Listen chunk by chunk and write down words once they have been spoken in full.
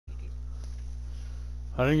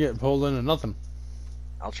I didn't get pulled into nothing.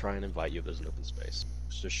 I'll try and invite you if there's an open space.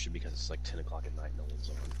 Just should because it's like 10 o'clock at night, no one's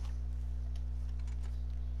on.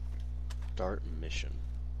 Start mission.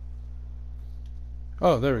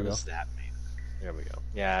 Oh, there we What go. does that mean? There we go.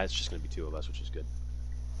 Yeah, it's just gonna be 2 of us, which is good.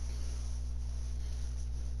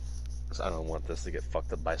 'Cause I don't want this to get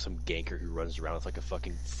fucked up by some ganker who runs around with like a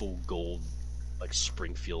fucking full gold, like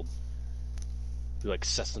Springfield, who like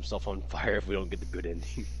sets himself on fire if we don't get the good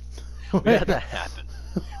ending. We had that happen.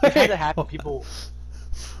 We've had that happen. People.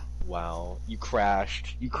 Wow, you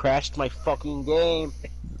crashed. You crashed my fucking game.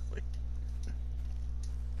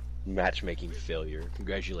 Matchmaking failure.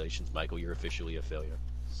 Congratulations, Michael. You're officially a failure.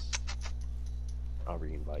 I'll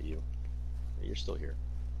re-invite you. You're still here.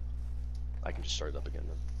 I can just start it up again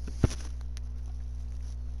then.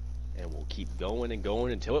 And we'll keep going and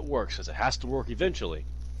going until it works, because it has to work eventually.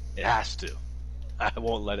 It has to. I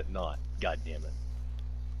won't let it not. God damn it.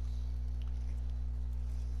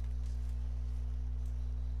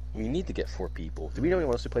 We need to get 4 people. Do we know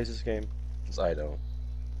anyone else who plays this game? Because I don't.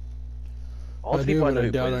 All the people I know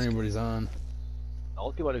who play this anybody's on.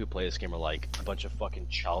 All the people I know who play this game are like a bunch of fucking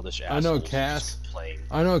childish assholes. I know Cass. Playing.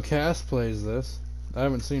 I know Cass plays this. I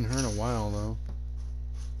haven't seen her in a while though.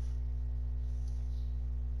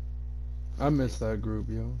 I miss that group,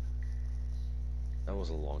 yo. That was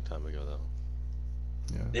a long time ago, though.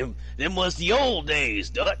 Yeah. Them was the old days,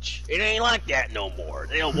 Dutch. It ain't like that no more.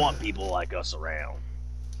 They don't want people like us around.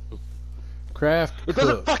 Craft. It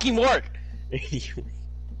doesn't fucking work. It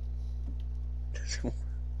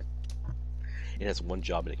has one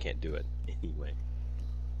job and it can't do it anyway.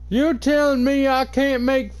 You telling me I can't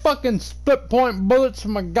make fucking split point bullets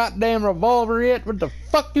from a goddamn revolver yet? What the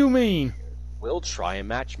fuck you mean? We'll try and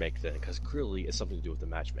matchmake then, because clearly it's something to do with the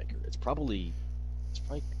matchmaker. It's probably,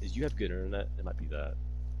 is you have good internet? It might be that.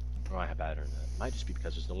 Or I have bad internet. It might just be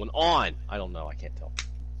because there's no one on. I don't know. I can't tell.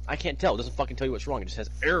 I can't tell. It doesn't fucking tell you what's wrong. It just has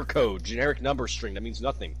error code, generic number string. That means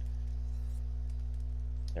nothing.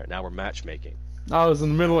 There, now we're matchmaking. I was in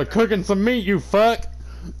the middle of cooking some meat, you fuck.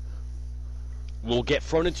 We'll get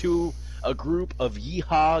thrown into a group of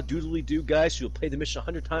yeehaw doodly-doo guys who have played the mission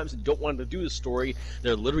 100 times and don't want to do the story.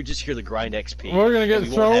 They're literally just here to grind XP. We're gonna get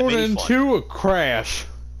thrown into a crash.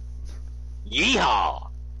 Yeehaw!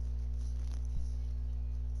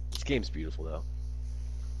 This game's beautiful, though.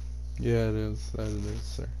 Yeah, it is. That it is,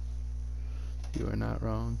 sir. You are not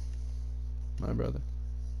wrong, my brother.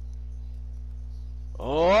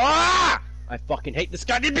 Oh! I fucking hate this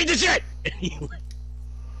goddamn piece of shit!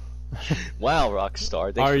 Wow,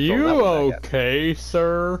 Rockstar. Are you okay,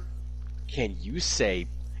 sir? Can you say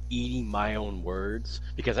eating my own words?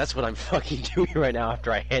 Because that's what I'm fucking doing right now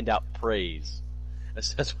after I hand out praise.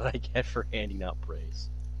 That's what I get for handing out praise.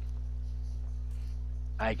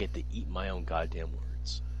 I get to eat my own goddamn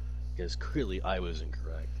words. Because clearly I was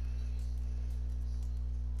incorrect.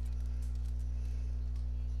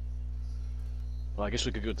 Well, I guess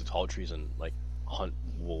we could go to tall trees and, like, hunt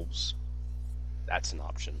wolves. That's an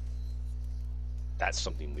option. That's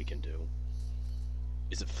something we can do.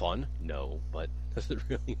 Is it fun? No, but does it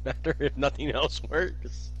really matter if nothing else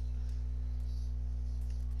works?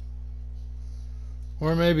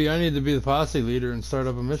 Or maybe I need to be the posse leader and start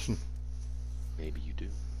up a mission. Maybe you do.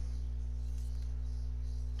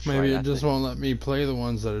 Maybe it just won't let me play the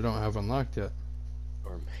ones that I don't have unlocked yet.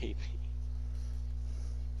 Or maybe.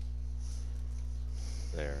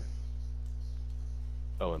 There.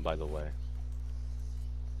 Oh, and by the way,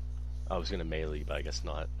 I was gonna melee, but I guess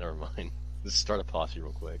not. Never mind. Let's start a posse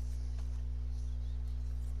real quick.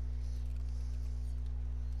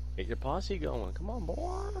 Get your posse going. Come on,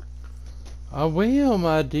 boy. I will,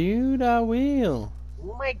 my dude. I will.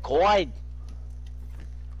 Oh my god.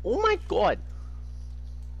 Oh my god.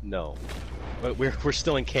 No. But we're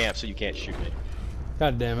still in camp, so you can't shoot me.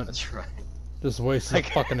 God damn it. That's right. Just wasted a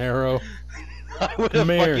fucking arrow. I would have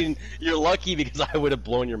fucking. You're lucky because I would have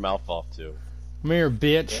blown your mouth off too. Come here,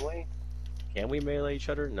 bitch. Can we? Can we melee each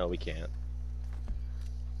other? No, we can't.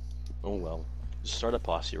 Oh well. Just start a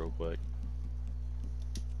posse real quick.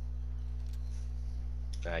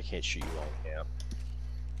 I can't shoot you all in camp.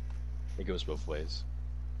 It goes both ways.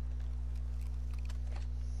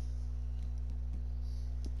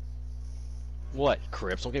 What,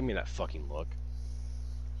 Crips? Don't give me that fucking look.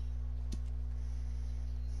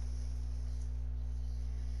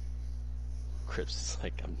 Crips is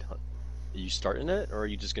like, I'm done. Are you starting it, or are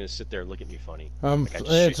you just gonna sit there and look at me funny? Like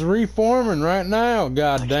it's reforming right now,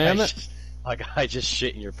 god damn it. Like I just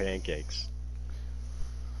shit in your pancakes.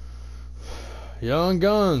 Young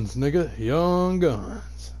guns, nigga. Young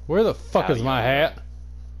guns. Where the fuck is my hat?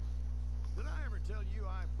 Did I ever tell you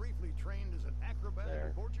I briefly trained as an acrobat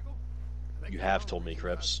in Portugal? You have told me,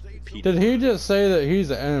 Krebs. Did he just say that he's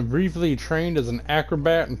briefly trained as an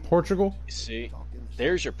acrobat in Portugal? You see,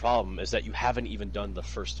 there's your problem, is that you haven't even done the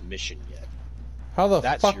first mission yet. How the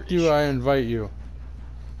That's fuck your do issue. I invite you?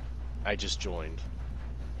 I just joined.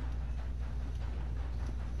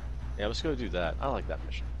 Yeah, let's go do that. I like that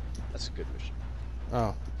mission. That's a good mission.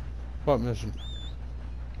 Oh. What mission?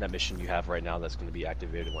 That mission you have right now that's going to be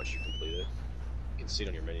activated once you complete it. You can see it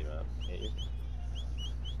on your mini-map, can't you?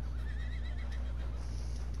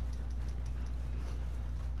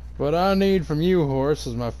 What I need from you, horse,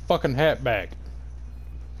 is my fucking hat back.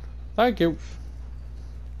 Thank you.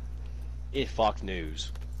 It fuck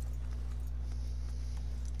news.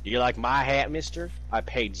 You like my hat, mister? I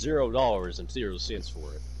paid $0 and 0 cents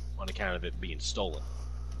for it on account of it being stolen.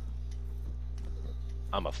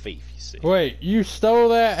 I'm a thief, you see. Wait, you stole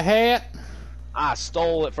that hat? I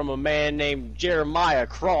stole it from a man named Jeremiah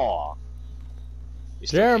Craw.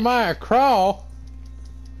 Jeremiah Craw?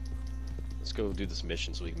 Let's go do this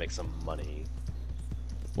mission so we can make some money.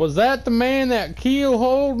 Was that the man that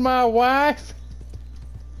keelholed my wife?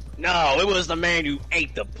 No, it was the man who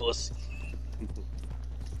ate the pussy.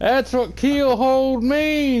 That's what keelhold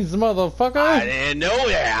means, motherfucker. I didn't know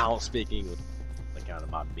that. I don't speak English on account of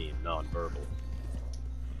my being non-verbal.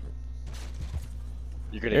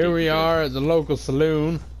 Here we are at the local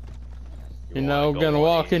saloon. You know, gonna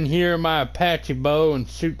walk in here with my Apache bow and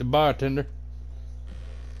shoot the bartender.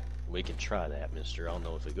 We can try that, mister. I don't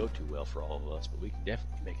know if it'll go too well for all of us, but we can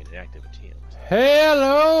definitely make an active attempt.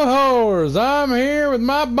 Hello, whores. I'm here with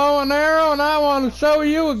my bow and arrow, and I want to show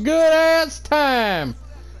you a good-ass time.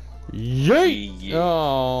 Yeet! Yeah.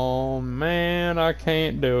 Oh, man, I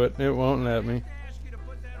can't do it. It won't let me.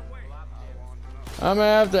 I'm gonna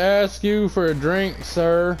have to ask you for a drink,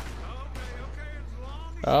 sir.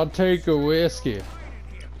 I'll take a whiskey.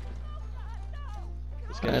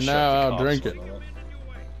 And now I'll drink it.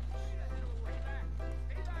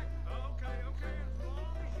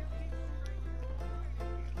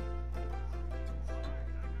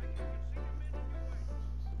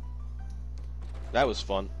 That was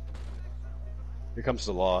fun. Here comes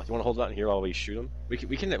the law. You want to hold out here while we shoot him? We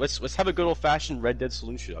can. Let's have a good old-fashioned Red Dead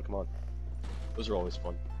Saloon shootout. Come on. Those are always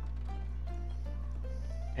fun.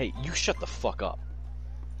 Hey, you shut the fuck up.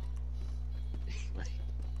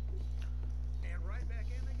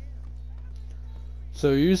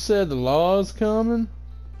 So you said the law's coming?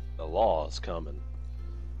 The law's coming.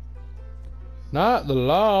 Not the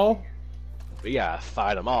law. We gotta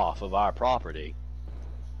fight them off of our property.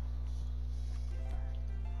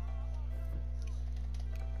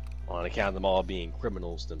 On account of them all being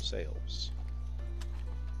criminals themselves.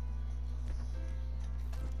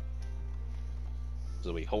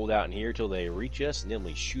 So we hold out in here till they reach us, and then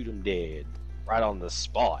we shoot them dead. Right on the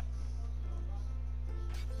spot.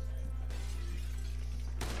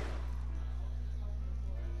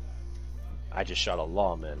 I just shot a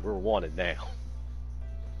lawman. We're wanted now.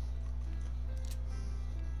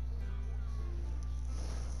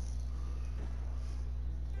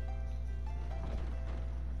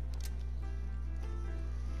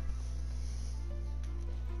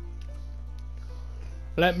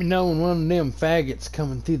 Let me know when one of them faggots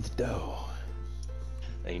coming through the door.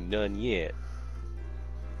 Ain't none yet.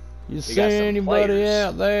 You see anybody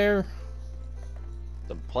out there?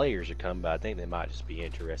 Some players are coming, but I think they might just be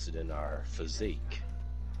interested in our physique.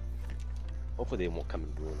 Hopefully they won't come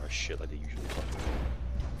and ruin our shit like they usually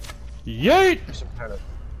do. Yeet! Some kind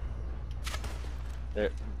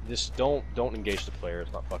of... Just don't engage the player.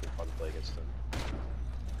 It's not fucking fun to play against them.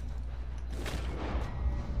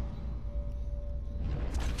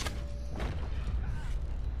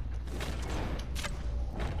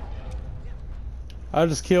 I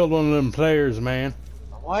just killed one of them players, man.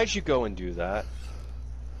 Why'd you go and do that?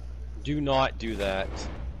 Do not do that.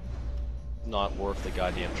 Not worth the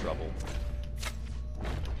goddamn trouble.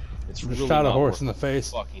 It's Just really shot a not horse worth in the face.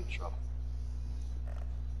 Fucking trouble.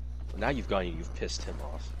 Now you've gone and you've pissed him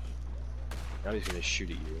off. Now he's gonna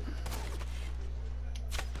shoot at you.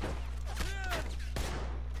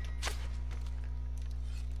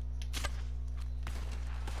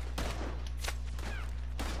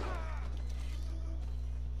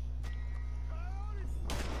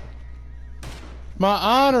 My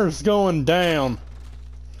honor's going down.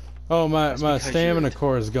 Oh, my because stamina you're-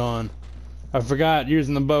 core is gone. I forgot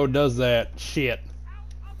using the bow does that. Shit.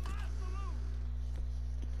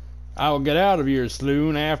 I will get out of your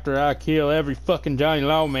saloon after I kill every fucking Johnny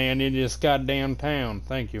Lawman in this goddamn town.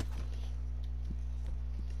 Thank you.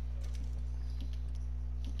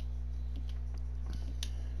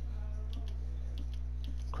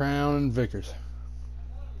 Crown and Vickers.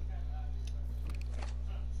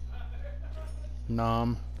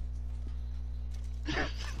 Nom. I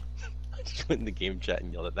just went in the game chat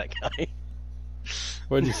and yelled at that guy.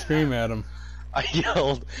 What'd you scream at him? I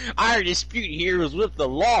yelled, "Our dispute here is with the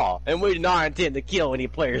law, and we do not intend to kill any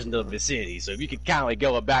players in the vicinity. So if you could kindly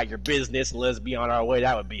go about your business and let us be on our way,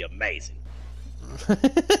 that would be amazing."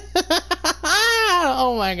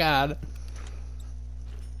 Oh my god.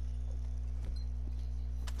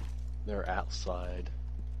 They're outside.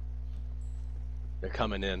 They're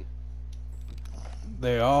coming in.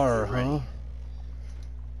 They are, huh?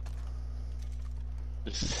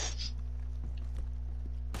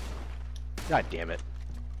 God damn it.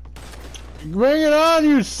 Bring it on,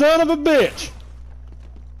 you son of a bitch!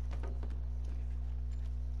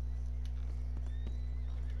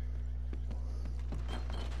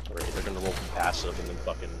 Alright, they're gonna roll passive and then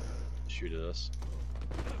fucking shoot at us.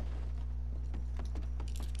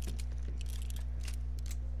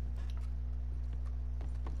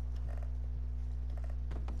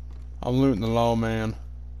 I'm looting the law, man.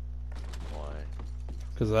 Why?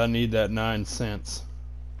 Because I need that 9 cents.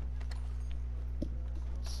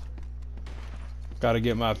 Gotta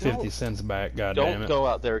get my 50 cents back, goddammit. Don't go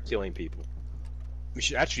out there killing people. We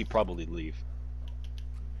should actually probably leave.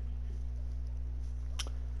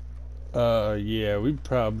 Yeah, we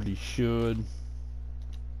probably should.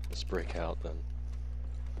 Let's break out then.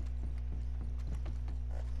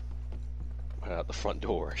 Right out the front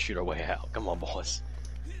door, shoot our way out. Come on, boys.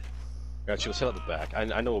 Actually, let's head out the back.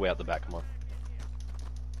 I know a way out the back, come on.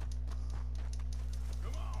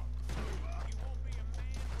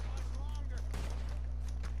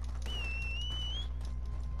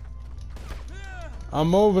 I'm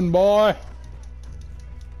moving, boy.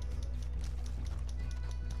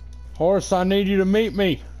 Horse, I need you to meet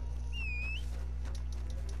me.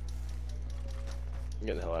 I'm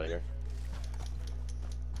getting the hell out of here.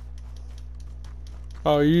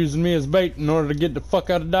 Oh, you're using me as bait in order to get the fuck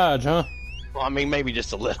out of Dodge, huh? Well, I mean, maybe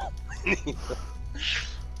just a little.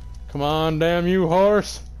 Come on, damn you,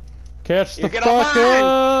 horse. Catch the Get on fuck mine!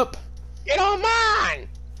 up. Get on mine!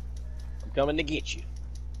 I'm coming to get you.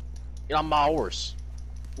 Get on my horse.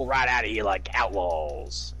 We'll ride out of here like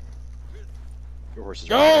outlaws. Your horse is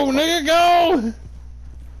Go, right nigga, go!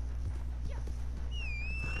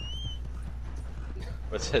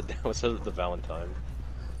 Let's head to the Valentine.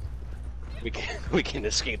 We can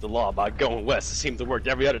escape the law by going west. It seems to work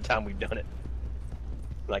every other time we've done it.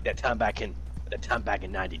 Like that time back in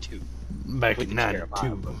 '92. Back in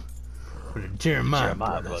 '92. With the Jeremiah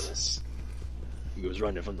brothers. He was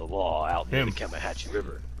running from the law out near the Comanche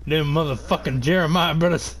River. Them motherfucking Jeremiah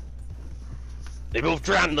brothers. They both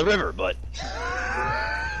drowned in the river, but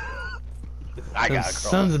I got across.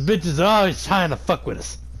 Sons of bitches are always trying to fuck with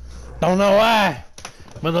us. Don't know why,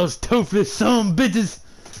 but those toothless son of bitches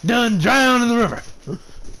done drowned in the river.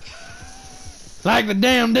 Like the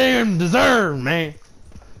damn deserve, man.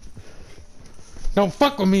 Don't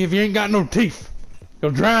fuck with me if you ain't got no teeth.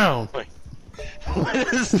 You'll drown. Wait. What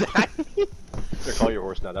does that mean? Here, call your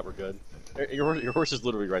horse now that we're good. Your horse is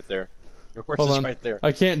literally right there. Your horse is right there.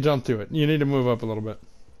 I can't jump to it. You need to move up a little bit.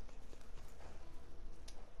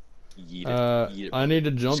 Yeet it, I need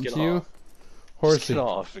to jump to you. Horsey. Just get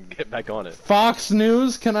off and get back on it. Fox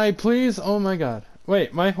News, can I please? Oh my god.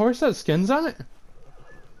 Wait, my horse has skins on it?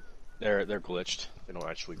 They're glitched. They don't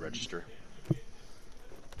actually register.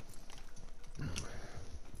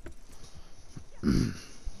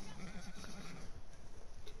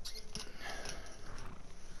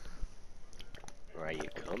 Are you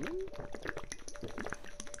coming?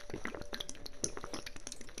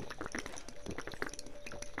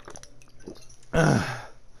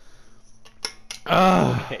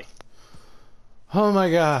 Okay. Oh my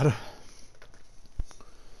god.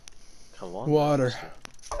 Come on. Water.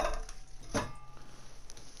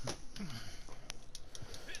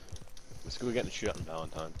 Let's go get in the shootout in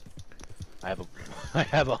Valentine. I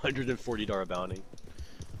have a $140 bounty.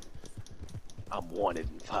 I'm wanted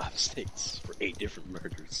in 5 states for 8 different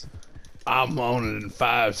murders. I'm wanted in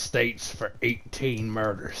 5 states for 18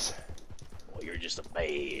 murders. Well, you're just a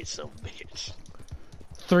bad son of a bitch.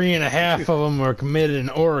 3.5 of them were committed in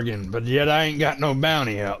Oregon, but yet I ain't got no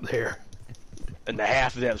bounty out there. And the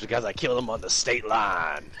half of that was because I killed him on the state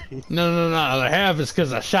line. No. The half is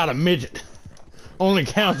because I shot a midget. Only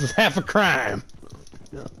counts as half a crime.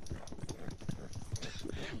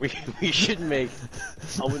 We should make.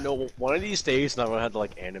 I would know one of these days, and I'm gonna have to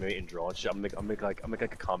like animate and draw and shit. I'll make like a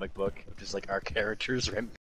comic book of just like our characters